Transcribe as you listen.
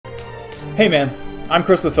Hey man, I'm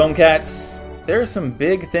Chris with Foam Cats. There are some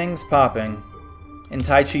big things popping in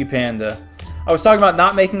Taichi Panda. I was talking about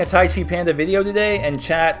not making a Taichi Panda video today, and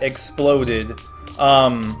chat exploded.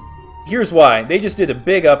 Here's why. They just did a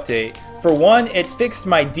big update. For one, it fixed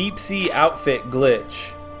my deep sea outfit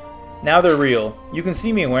glitch. Now they're real. You can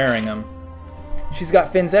see me wearing them. She's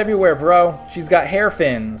got fins everywhere, bro. She's got hair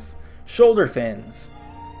fins, shoulder fins,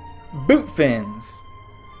 boot fins.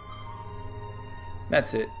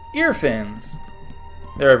 That's it. Ear fins.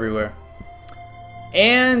 They're everywhere.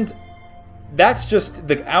 And that's just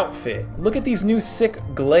the outfit. Look at these new sick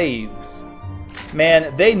glaives.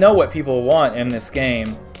 Man, they know what people want in this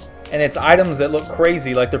game. And it's items that look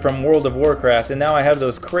crazy like they're from World of Warcraft. And now I have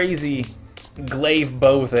those crazy glaive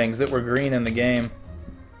bow things that were green in the game.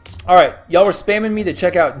 Alright, y'all were spamming me to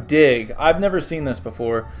check out Dig. I've never seen this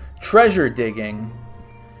before. Treasure digging.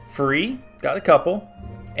 Free. Got a couple.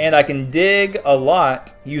 And I can dig a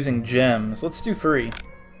lot using gems. Let's do free.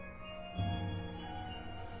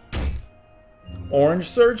 Orange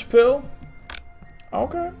surge pill.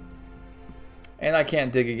 Okay. And I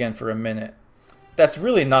can't dig again for a minute. That's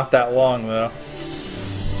really not that long though.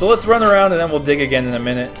 So let's run around and then we'll dig again in a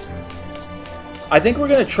minute. I think we're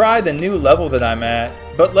going to try the new level that I'm at.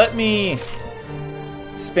 But let me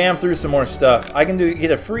spam through some more stuff. I can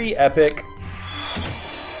get a free epic.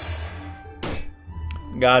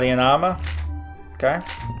 Guardian Armor. Okay.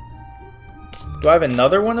 Do I have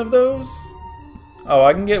another one of those? Oh,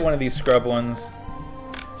 I can get one of these scrub ones.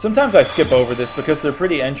 Sometimes I skip over this because they're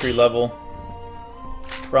pretty entry level.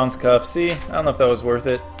 Bronze cuff. See? I don't know if that was worth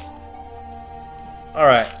it.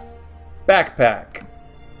 Alright. Backpack.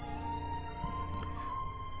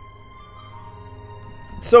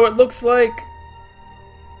 So it looks like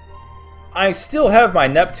I still have my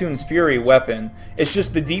Neptune's Fury weapon. It's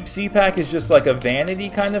just the deep sea pack is just like a vanity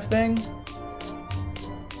kind of thing.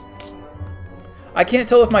 I can't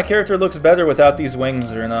tell if my character looks better without these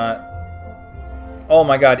wings or not. Oh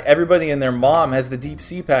my god, everybody and their mom has the deep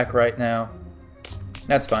sea pack right now.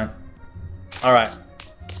 That's fine. Alright.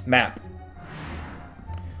 Map.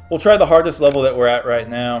 We'll try the hardest level that we're at right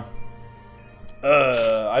now.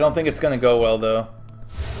 I don't think it's gonna go well though.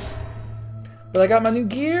 But I got my new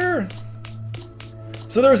gear!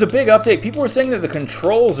 So there was a big update. People were saying that the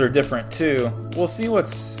controls are different too. We'll see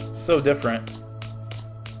what's so different.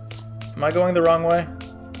 Am I going the wrong way?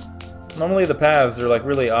 Normally the paths are like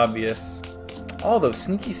really obvious. Oh, those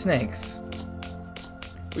sneaky snakes.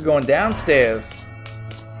 We're going downstairs.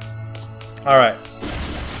 Alright.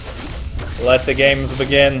 Let the games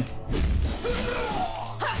begin.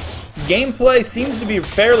 Gameplay seems to be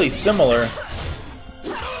fairly similar.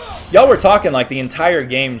 Y'all were talking like the entire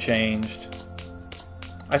game changed.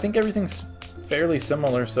 I think everything's fairly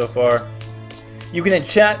similar so far. You can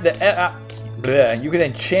enchant the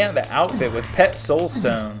outfit with pet soul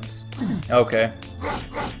stones. Okay.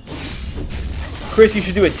 Chris, you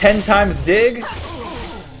should do a 10 times dig?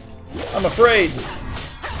 I'm afraid.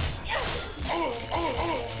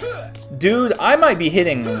 Dude, I might be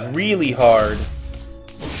hitting really hard.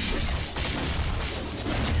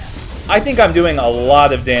 I think I'm doing a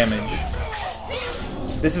lot of damage.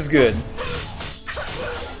 This is good.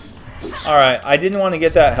 Alright, I didn't want to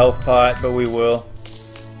get that health pot, but we will.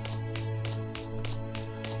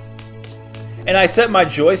 And I set my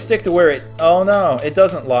joystick to where it... Oh no, it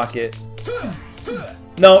doesn't lock it.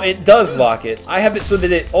 No, it does lock it. I have it so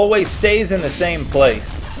that it always stays in the same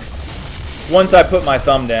place once I put my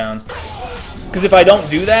thumb down. Because if I don't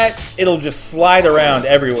do that, it'll just slide around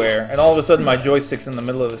everywhere. And all of a sudden my joystick's in the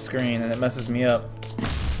middle of the screen and it messes me up.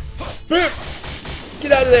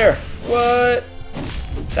 Get out of there! What?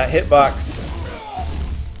 That hitbox.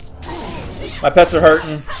 My pets are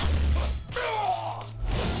hurting.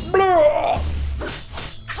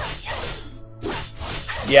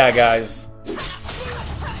 Yeah, guys.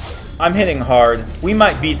 I'm hitting hard. We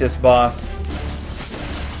might beat this boss.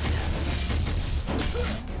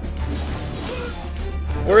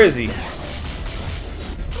 Where is he?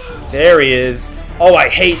 There he is. Oh, I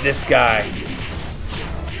hate this guy.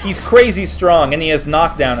 He's crazy strong and he has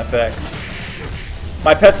knockdown effects.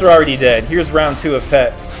 My pets are already dead. Here's round 2 of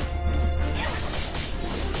pets.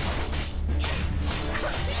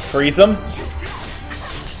 Freeze him.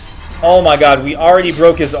 Oh my god, we already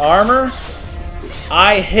broke his armor?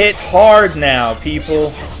 I hit hard now,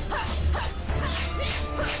 people.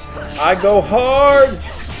 I go hard.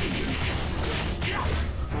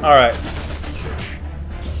 Alright.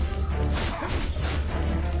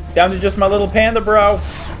 Down to just my little panda, bro.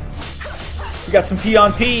 We got some P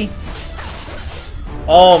on P.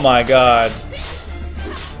 Oh my god.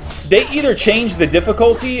 They either changed the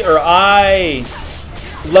difficulty or I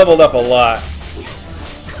leveled up a lot.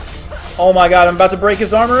 Oh my god, I'm about to break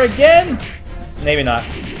his armor again? Maybe not.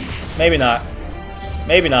 Maybe not.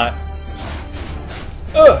 Maybe not.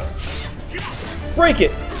 Ugh! Break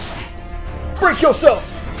it! Break yourself!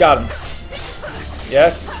 Got him.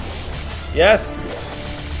 Yes. Yes.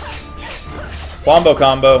 Wombo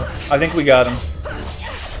combo. I think we got him.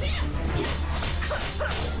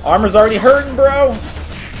 Armor's already hurting, bro.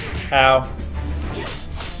 Ow.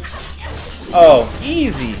 Oh,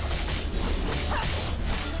 easy.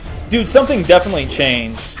 Dude, something definitely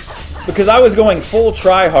changed. Because I was going full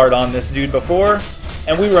tryhard on this dude before,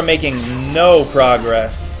 and we were making no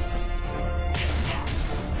progress.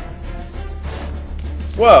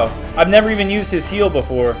 Whoa, I've never even used his heal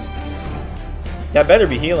before. That better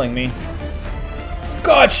be healing me.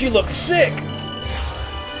 God, she looks sick!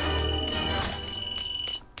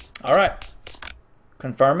 Alright.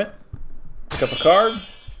 Confirm it. Pick up a card.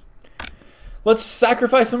 Let's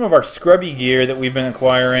sacrifice some of our scrubby gear that we've been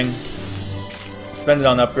acquiring. Spend it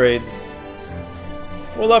on upgrades.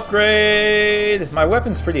 We'll upgrade. My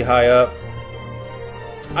weapon's pretty high up.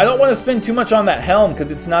 I don't want to spend too much on that helm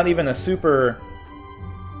because it's not even a super...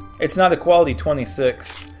 It's not a quality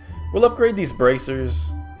 26. We'll upgrade these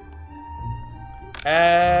bracers.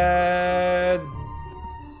 Add...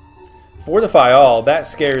 Fortify all. That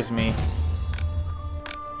scares me.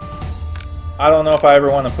 I don't know if I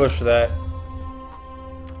ever want to push that.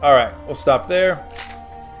 Alright, we'll stop there.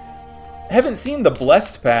 I haven't seen the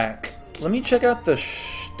Blessed Pack. Let me check out the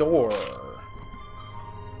store.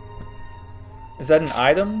 Is that in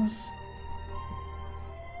items?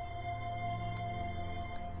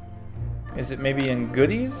 Is it maybe in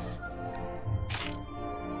goodies?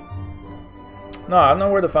 No, I don't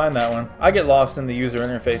know where to find that one. I get lost in the user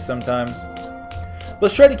interface sometimes.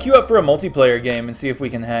 Let's try to queue up for a multiplayer game and see if we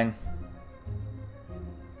can hang.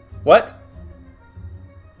 What?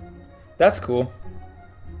 That's cool.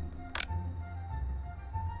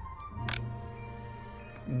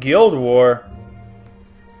 Guild War.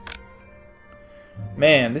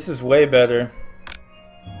 Man, this is way better.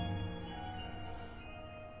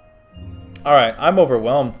 Alright, I'm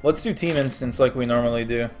overwhelmed. Let's do Team Instance like we normally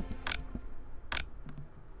do.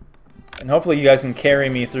 And hopefully you guys can carry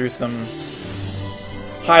me through some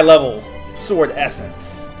high-level sword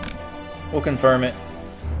essence. We'll confirm it.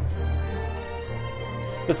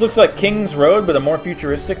 This looks like King's Road, but a more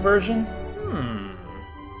futuristic version?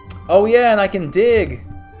 Oh yeah, and I can dig!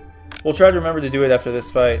 We'll try to remember to do it after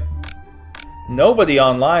this fight. Nobody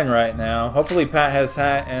online right now. Hopefully Pat has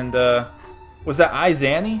hat and, was that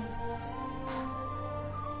Izanny?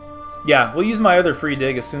 Yeah, we'll use my other free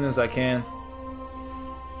dig as soon as I can.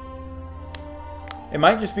 It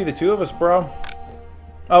might just be the two of us, bro.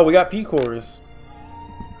 Oh, we got P-cores.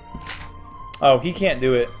 Oh, he can't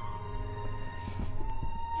do it.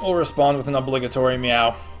 We'll respond with an obligatory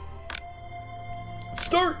meow.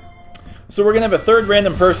 Start! So we're gonna have a third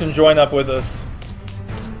random person join up with us.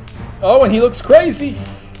 Oh, and he looks crazy!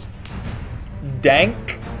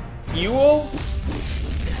 Dank? Ewell?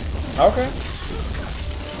 Okay.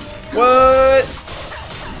 What?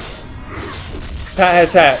 Pat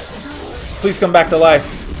has hat. Please come back to life.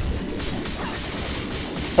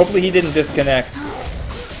 Hopefully he didn't disconnect.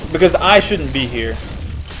 Because I shouldn't be here.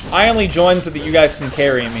 I only joined so that you guys can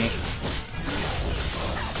carry me.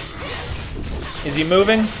 Is he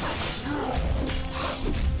moving?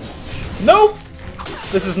 Nope!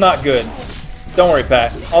 This is not good. Don't worry,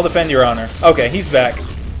 Pat. I'll defend your honor. Okay, he's back.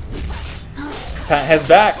 Pat has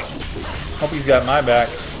back. Hope he's got my back.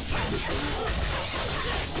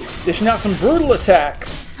 Dishing out some brutal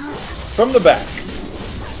attacks. From the back.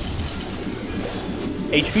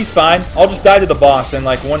 HP's fine. I'll just die to the boss in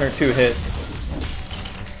like 1 or 2 hits.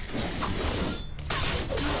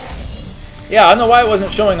 Yeah, I don't know why it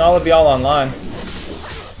wasn't showing all of y'all online.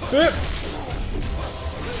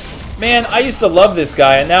 Man, I used to love this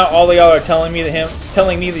guy, and now all of y'all are telling me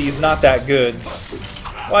that he's not that good.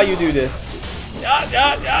 Why you do this?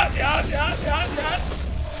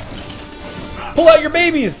 Pull out your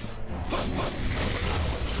babies!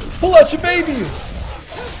 Pull out your babies!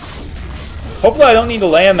 Hopefully I don't need to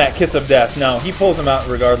land that Kiss of Death. No, he pulls them out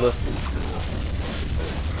regardless.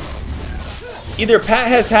 Either Pat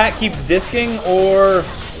has hat keeps disking, or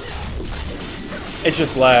it's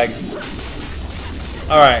just lag.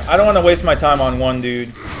 Alright, I don't want to waste my time on one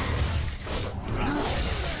dude.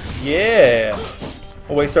 Yeah!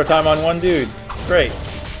 We'll waste our time on one dude. Great.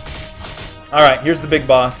 Alright, here's the big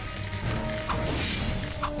boss.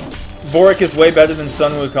 Boric is way better than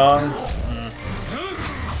Sun Wukong.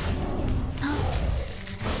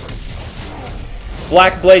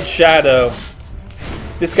 Black Blade Shadow.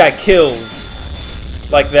 This guy kills.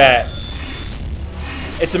 Like that.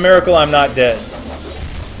 It's a miracle I'm not dead.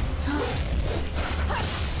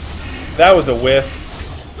 That was a whiff.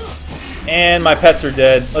 And my pets are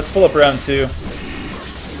dead. Let's pull up round 2.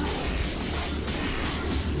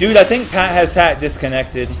 Dude, I think Pat has hat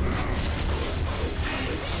disconnected.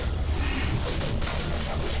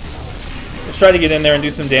 Let's try to get in there and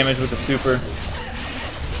do some damage with the super.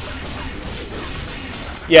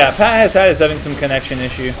 Yeah, Pat has hat is having some connection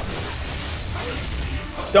issue.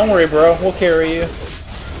 Don't worry, bro. We'll carry you.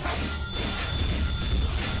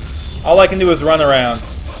 All I can do is run around.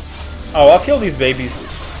 Oh, I'll kill these babies.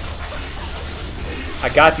 I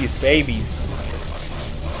got these babies.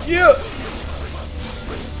 Yeah.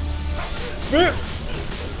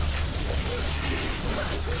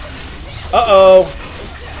 Uh-oh.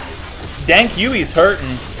 Dank Yui's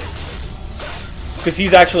hurting. Because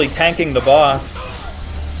he's actually tanking the boss.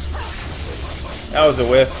 That was a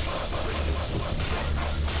whiff.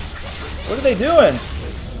 What are they doing?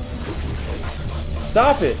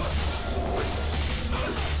 Stop it.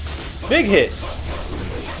 Big hits.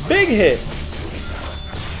 Big hits.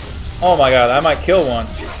 Oh my god, I might kill one.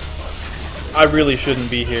 I really shouldn't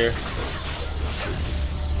be here.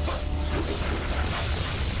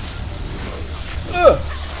 Ugh.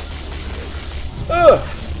 Ugh.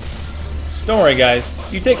 Don't worry, guys.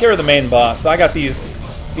 You take care of the main boss. I got these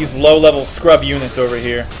low-level scrub units over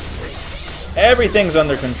here. Everything's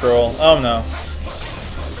under control. Oh no.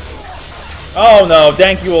 Oh no,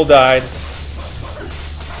 Dankuel died.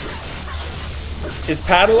 Is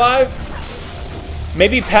Pat alive?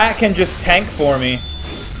 Maybe Pat can just tank for me.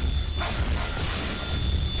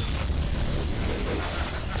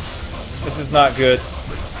 This is not good.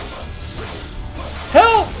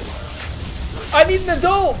 Help! I need an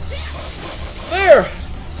adult! There!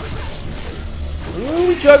 Ooh,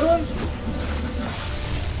 we juggling?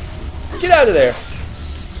 Get out of there.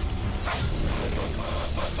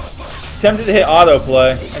 Tempted to hit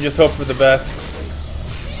autoplay and just hope for the best.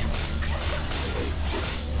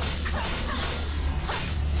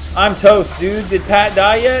 I'm toast, dude. Did Pat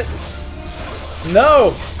die yet?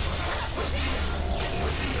 No!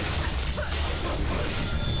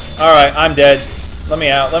 Alright, I'm dead. Let me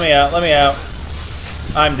out, let me out, let me out.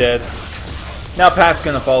 I'm dead. Now Pat's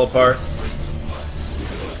gonna fall apart.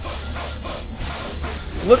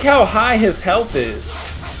 Look how high his health is.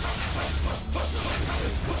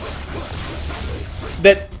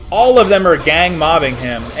 That all of them are gang mobbing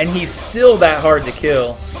him, and he's still that hard to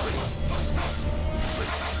kill.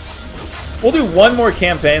 We'll do one more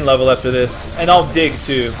campaign level after this, and I'll dig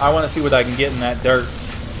too. I want to see what I can get in that dirt.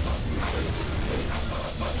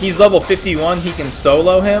 He's level 51, he can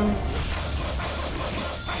solo him.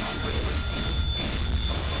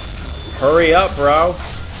 Hurry up, bro.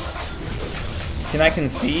 Can I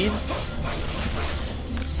concede?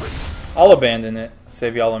 I'll abandon it.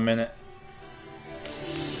 Save y'all a minute.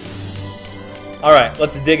 Alright,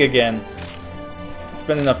 let's dig again. It's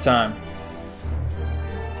been enough time.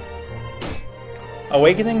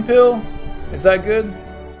 Awakening pill? Is that good?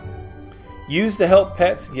 Used to help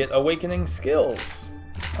pets get awakening skills.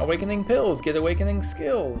 Awakening pills get awakening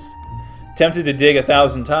skills. Tempted to dig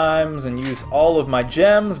 1,000 times and use all of my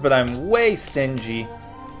gems, but I'm way stingy.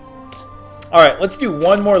 Alright, let's do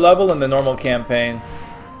one more level in the normal campaign.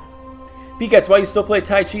 Picats, why you still play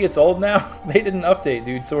Taichi? It's old now? They didn't update,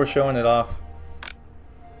 dude, so we're showing it off.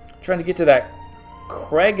 Trying to get to that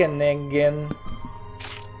Kreganigan.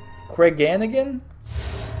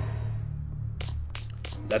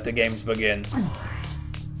 Let the games begin.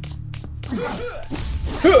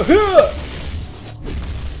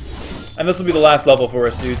 And this will be the last level for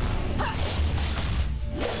us, dudes.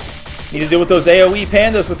 Need to deal with those AoE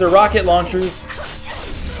pandas with their rocket launchers.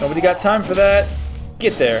 Nobody got time for that.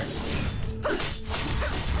 Get there.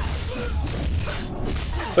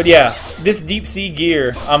 But yeah, this deep sea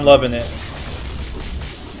gear, I'm loving it.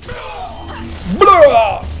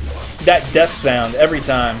 Blah! That death sound every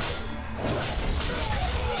time.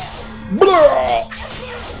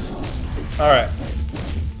 Alright.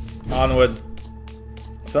 Onward.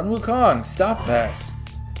 Sun Wukong, stop that.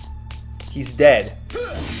 He's dead.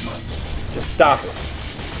 Just stop it.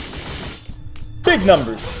 Big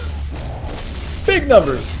numbers. Big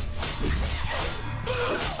numbers.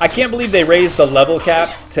 I can't believe they raised the level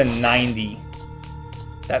cap to 90.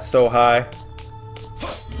 That's so high.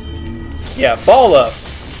 Yeah, ball up.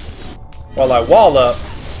 While I wall up,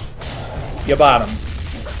 you bottom.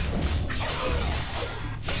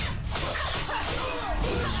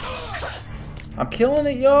 I'm killing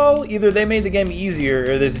it, y'all. Either they made the game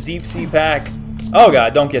easier or this deep sea pack. Oh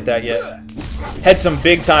god, don't get that yet. Had some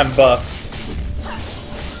big time buffs.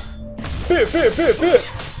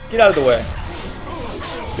 Get out of the way.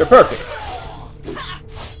 You're perfect.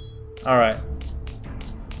 Alright.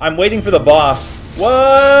 I'm waiting for the boss.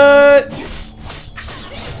 What?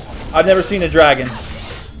 I've never seen a dragon.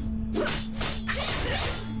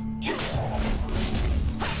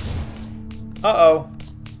 Uh-oh.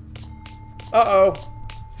 Uh-oh.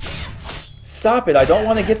 Stop it. I don't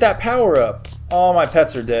want to get that power up. All my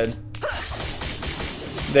pets are dead.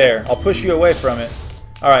 There. I'll push you away from it.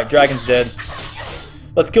 Alright, dragon's dead.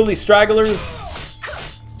 Let's kill these stragglers.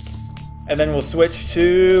 And then we'll switch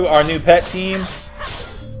to our new pet team.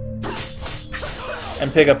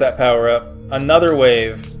 And pick up that power up. Another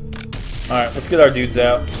wave. Alright, let's get our dudes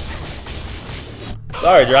out.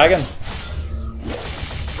 Sorry, dragon.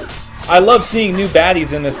 I love seeing new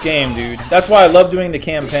baddies in this game, dude. That's why I love doing the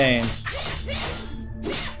campaign.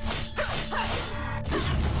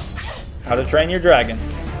 How to Train Your Dragon.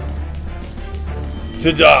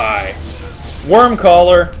 To die. Worm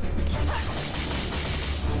caller.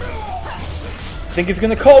 I think he's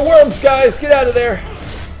gonna call worms, guys. Get out of there.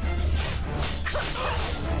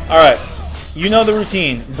 Alright. You know the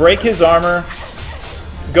routine. Break his armor.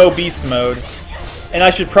 Go beast mode. And I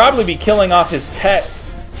should probably be killing off his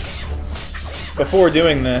pets before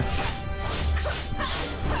doing this.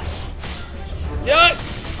 Yeah.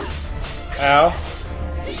 Ow.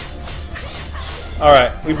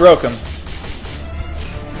 Alright, we broke him.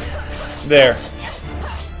 There.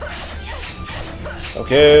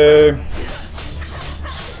 Okay.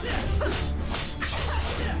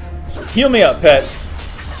 Heal me up, pet.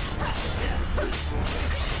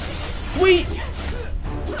 Sweet!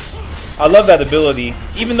 I love that ability,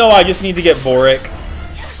 even though I just need to get Boric.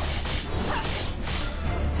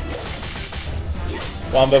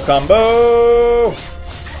 Wombo combo!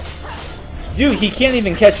 Dude, he can't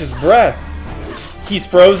even catch his breath. He's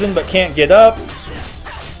frozen but can't get up.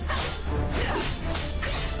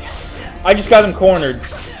 I just got him cornered,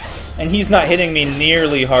 and he's not hitting me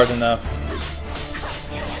nearly hard enough.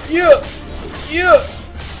 Yeah! Yeah!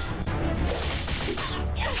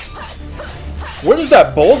 Where does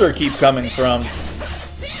that boulder keep coming from?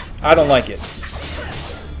 I don't like it.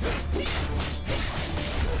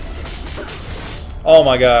 Oh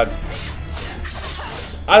my god.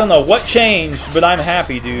 I don't know what changed, but I'm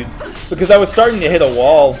happy, dude. Because I was starting to hit a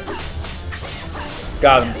wall.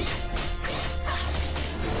 Got him.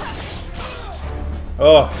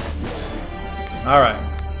 Oh. Alright.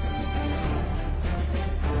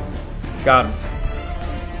 Got him.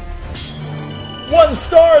 1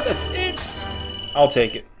 star, that's it! I'll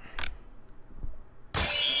take it.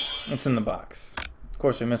 What's in the box? Of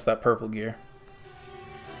course we missed that purple gear.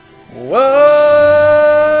 What?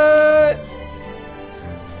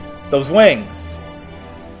 Those wings.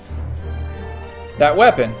 That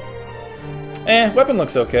weapon. Weapon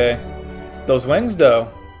looks okay. Those wings, though.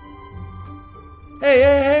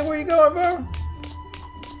 Hey, where you going, bro?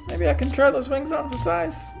 Maybe I can try those wings on for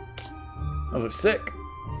size. Those are sick.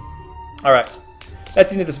 Alright.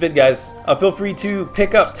 That's the end of this vid, guys. Feel free to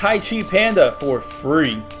pick up Taichi Panda for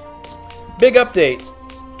free. Big update.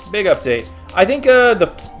 Big update. I think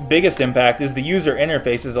the biggest impact is the user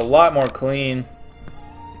interface is a lot more clean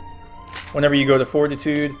whenever you go to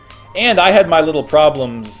Fortitude. And I had my little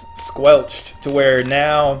problems squelched to where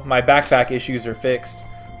now my backpack issues are fixed.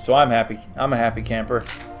 So I'm happy. I'm a happy camper.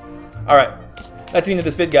 Alright. That's the end of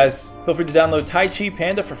this vid, guys. Feel free to download Taichi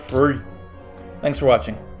Panda for free. Thanks for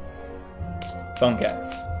watching. Phone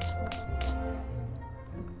Cats.